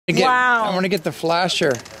Wow. I want to get the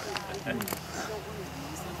flasher.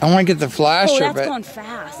 I want to get the flasher, that's but going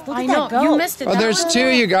fast. Look I at know. that go. You missed it. oh, there's two,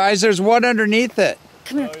 you guys. There's one underneath it.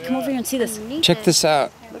 Come here. Come over here and see this. Check this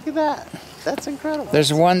out. Look at that. That's incredible.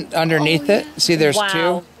 There's one underneath it. See, there's Wow.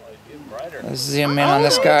 two. Let's zoom in on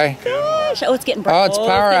this guy. Gosh. Oh, it's getting bright. Oh, it's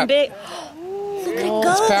power up. Big. Look at it go.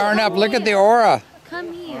 It's powering up. Look at the aura.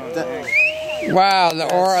 Come here. Wow,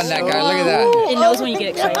 the aura on that guy. Look at that. It knows when you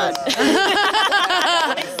get excited.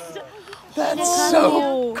 That's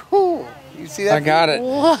so cool. You see that? I got it.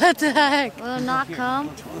 What the heck? Will it not come?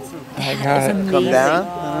 I got it. Come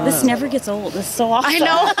down. This never gets old. This is so awesome. I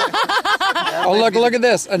know. Oh, look at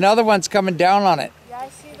this. Another one's coming down on it. Yeah, I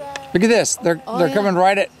see that. Look at this. They're coming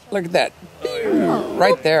right at. Look at that.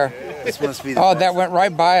 Right there. This must be the Oh, best. that went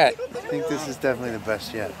right by it. I think this is definitely the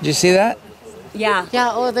best yet. Did you see that? Yeah.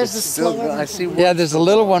 Yeah. Oh, there's a Still, slower. I see one. Yeah, there's a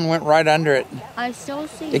little one went right under it. I still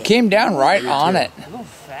see It came down right on it.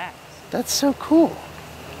 That's so cool.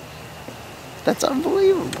 That's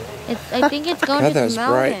unbelievable. I think it's going God, to that the was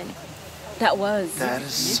bright. mountain. That was. That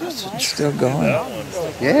is such a... It's still going.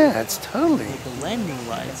 Yeah, it's totally...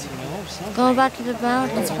 Going back to the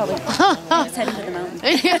mountain. It's heading to the mountain.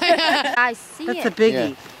 I see That's it. a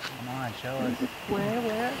biggie. Yeah.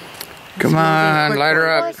 Where? Come on, light her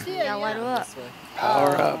Oh, I up. see it. Yeah, light it up.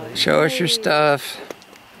 Power up. Show us your stuff.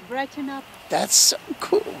 Brighten up. That's so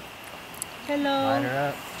cool.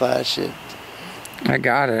 Hello. Flash it. I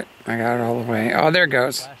got it. I got it all the way. Oh, there it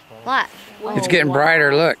goes. What? It's getting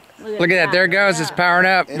brighter. Look. Look at that. There it goes. It's powering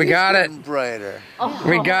up. We got it. Brighter.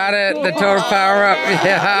 We got it. The total power up.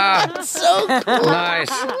 Yeah. So cool. Nice.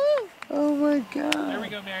 Oh my God. There we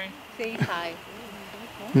go, Mary. Say hi.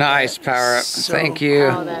 Nice power up. So Thank you.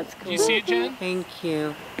 Oh, that's cool. Do you see it, Jen? Thank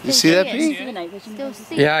you. You see that, See Pete? the night vision? Still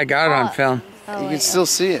see Yeah, I got it on film. You can still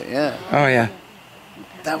see it, yeah. Oh, yeah.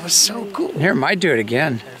 That was so cool. Here, might do it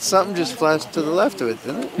again. Something just flashed to the left of it,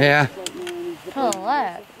 didn't it? Yeah. To the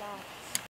left.